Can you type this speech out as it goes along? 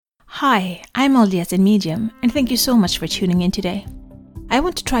Hi, I'm LDS in Medium, and thank you so much for tuning in today. I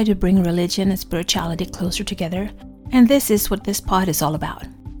want to try to bring religion and spirituality closer together, and this is what this pod is all about.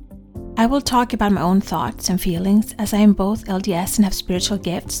 I will talk about my own thoughts and feelings as I am both LDS and have spiritual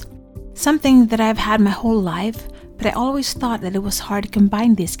gifts, something that I've had my whole life, but I always thought that it was hard to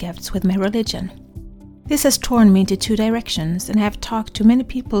combine these gifts with my religion. This has torn me into two directions, and I have talked to many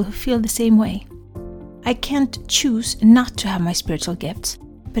people who feel the same way. I can't choose not to have my spiritual gifts,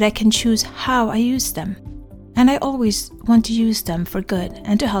 but I can choose how I use them. And I always want to use them for good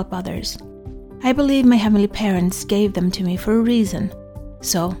and to help others. I believe my heavenly parents gave them to me for a reason.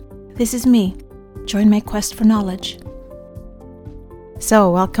 So, this is me. Join my quest for knowledge.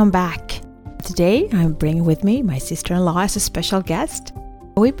 So, welcome back. Today, I'm bringing with me my sister-in-law as a special guest.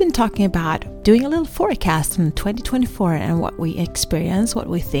 We've been talking about doing a little forecast in 2024 and what we experience, what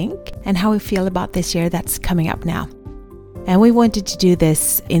we think, and how we feel about this year that's coming up now. And we wanted to do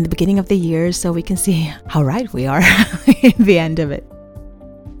this in the beginning of the year so we can see how right we are in the end of it.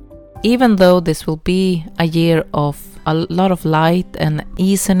 Even though this will be a year of a lot of light and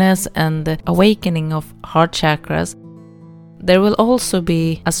easiness and the awakening of heart chakras, there will also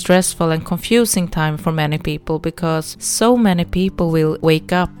be a stressful and confusing time for many people because so many people will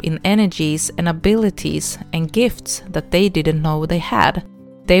wake up in energies and abilities and gifts that they didn't know they had.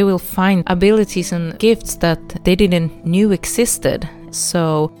 They will find abilities and gifts that they didn't knew existed.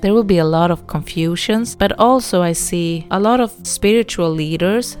 So there will be a lot of confusions, but also I see a lot of spiritual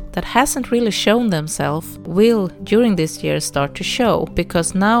leaders that hasn't really shown themselves will during this year start to show,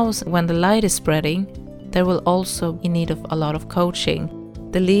 because now when the light is spreading, there will also be need of a lot of coaching.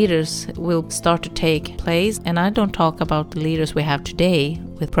 The leaders will start to take place, and I don't talk about the leaders we have today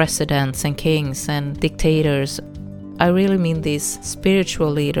with presidents and kings and dictators. I really mean these spiritual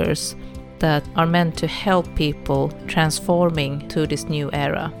leaders that are meant to help people transforming to this new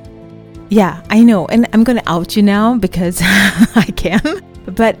era. Yeah, I know, and I'm going to out you now because I can.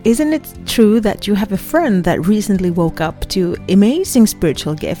 But isn't it true that you have a friend that recently woke up to amazing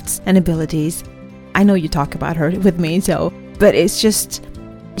spiritual gifts and abilities? I know you talk about her with me, but it's just,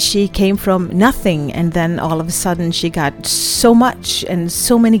 she came from nothing and then all of a sudden she got so much and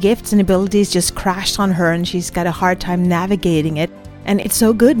so many gifts and abilities just crashed on her and she's got a hard time navigating it. And it's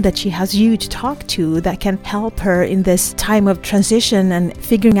so good that she has you to talk to that can help her in this time of transition and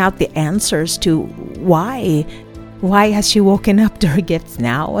figuring out the answers to why. Why has she woken up to her gifts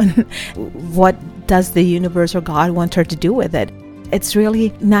now? And what does the universe or God want her to do with it? It's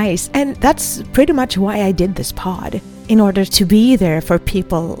really nice. And that's pretty much why I did this pod. In order to be there for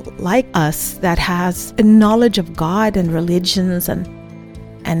people like us that has a knowledge of God and religions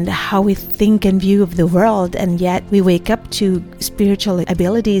and how we think and view of the world, and yet we wake up to spiritual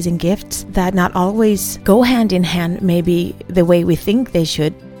abilities and gifts that not always go hand in hand maybe the way we think they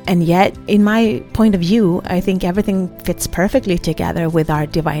should. And yet, in my point of view, I think everything fits perfectly together with our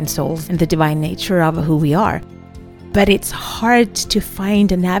divine souls and the divine nature of who we are. But it's hard to find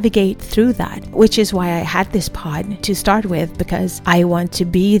and navigate through that, which is why I had this pod to start with, because I want to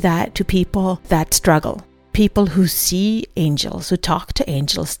be that to people that struggle. People who see angels, who talk to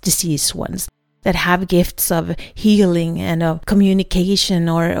angels, deceased ones, that have gifts of healing and of communication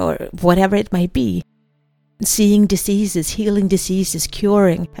or whatever it might be. Seeing diseases, healing diseases,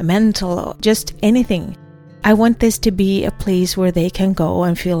 curing, mental, just anything. I want this to be a place where they can go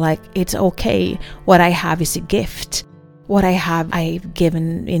and feel like it's okay. What I have is a gift. What I have, I've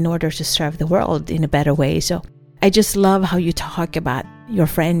given in order to serve the world in a better way. So I just love how you talk about your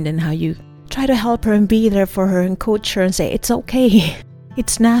friend and how you try to help her and be there for her and coach her and say, it's okay.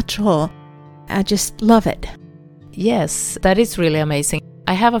 It's natural. I just love it. Yes, that is really amazing.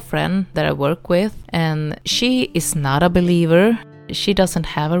 I have a friend that I work with, and she is not a believer. She doesn't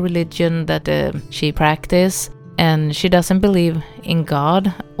have a religion that she practices, and she doesn't believe in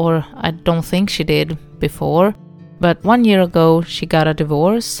God, or I don't think she did before. But 1 year ago, she got a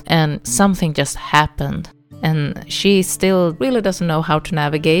divorce, and something just happened. And she still really doesn't know how to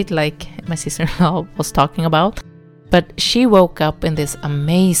navigate, like my sister-in-law was talking about. But she woke up in these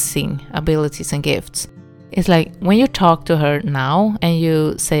amazing abilities and gifts. It's like when you talk to her now and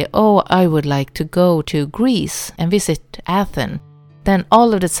you say, oh, I would like to go to Greece and visit Athens. Then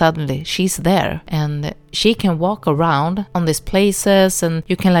all of a sudden she's there and she can walk around on these places, and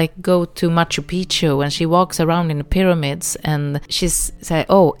you can like go to Machu Picchu and she walks around in the pyramids and she's say,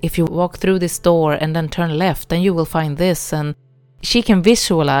 oh, if you walk through this door and then turn left, then you will find this. And she can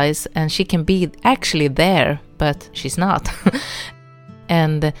visualize and she can be actually there, but she's not.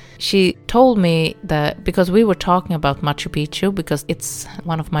 And she told me that because we were talking about Machu Picchu, because it's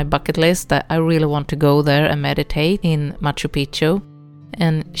one of my bucket lists that I really want to go there and meditate in Machu Picchu.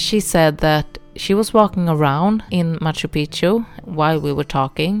 And she said that she was walking around in Machu Picchu while we were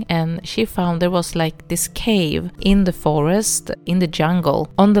talking, and she found there was like this cave in the forest, in the jungle.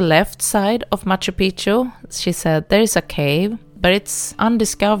 On the left side of Machu Picchu, she said there is a cave, but it's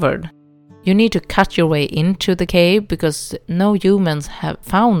undiscovered. You need to cut your way into the cave because no humans have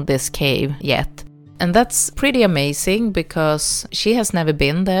found this cave yet. And that's pretty amazing because she has never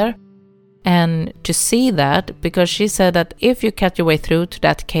been there. And to see that, because she said that if you cut your way through to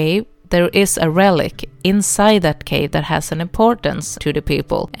that cave, there is a relic inside that cave that has an importance to the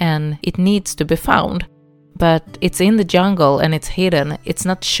people and it needs to be found. But it's in the jungle and it's hidden. It's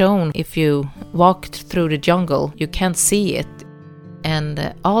not shown if you walked through the jungle. You can't see it.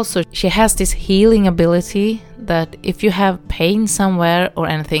 And also she has this healing ability that if you have pain somewhere or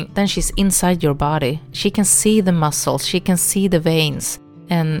anything, then she's inside your body. She can see the muscles, she can see the veins,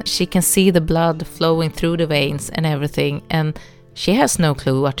 and she can see the blood flowing through the veins and everything. And she has no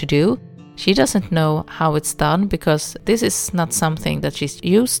clue what to do. She doesn't know how it's done because this is not something that she's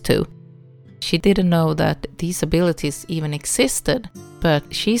used to. She didn't know that these abilities even existed, but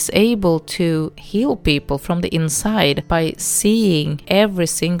she's able to heal people from the inside by seeing every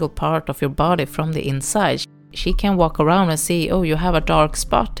single part of your body from the inside. She can walk around and see, oh, you have a dark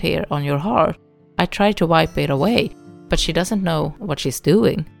spot here on your heart. I try to wipe it away, but she doesn't know what she's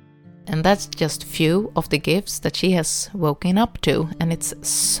doing. And that's just few of the gifts that she has woken up to, and it's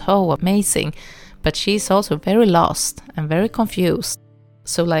so amazing. But she's also very lost and very confused.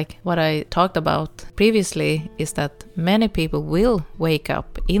 So like what I talked about previously is that many people will wake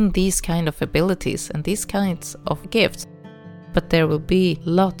up in these kind of abilities and these kinds of gifts, but there will be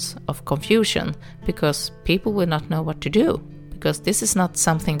lots of confusion because people will not know what to do because this is not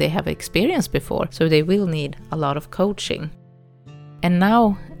something they have experienced before, so they will need a lot of coaching. And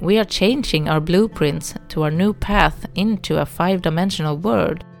now we are changing our blueprints to our new path into a 5-dimensional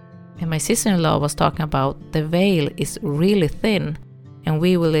world. And my sister-in-law was talking about the veil is really thin. And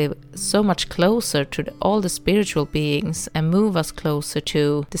we will live so much closer to all the spiritual beings and move us closer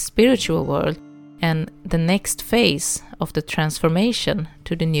to the spiritual world and the next phase of the transformation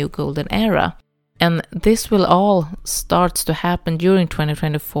to the new golden era. And this will all start to happen during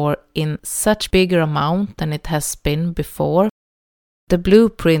 2024 in such bigger amount than it has been before. The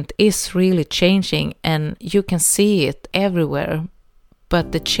blueprint is really changing and you can see it everywhere.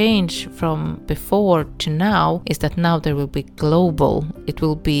 But the change from before to now is that now there will be global. It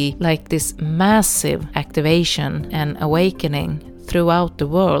will be like this massive activation and awakening throughout the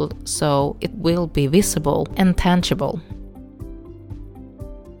world, so it will be visible and tangible.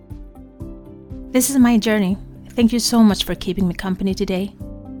 This is my journey. Thank you so much for keeping me company today.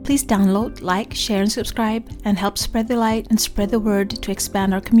 Please download, like, share and subscribe and help spread the light and spread the word to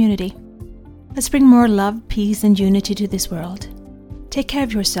expand our community. Let's bring more love, peace and unity to this world. Take care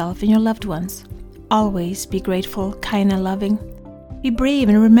of yourself and your loved ones. Always be grateful, kind and loving. Be brave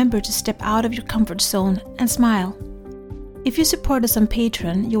and remember to step out of your comfort zone and smile. If you support us on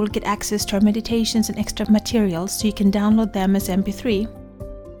Patreon, you will get access to our meditations and extra materials so you can download them as MP3.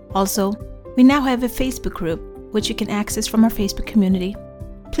 Also, we now have a Facebook group which you can access from our Facebook community.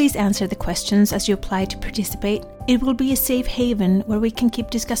 Please answer the questions as you apply to participate. It will be a safe haven where we can keep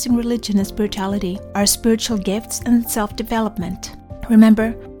discussing religion and spirituality, our spiritual gifts and self-development.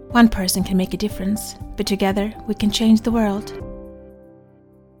 Remember, one person can make a difference, but together we can change the world.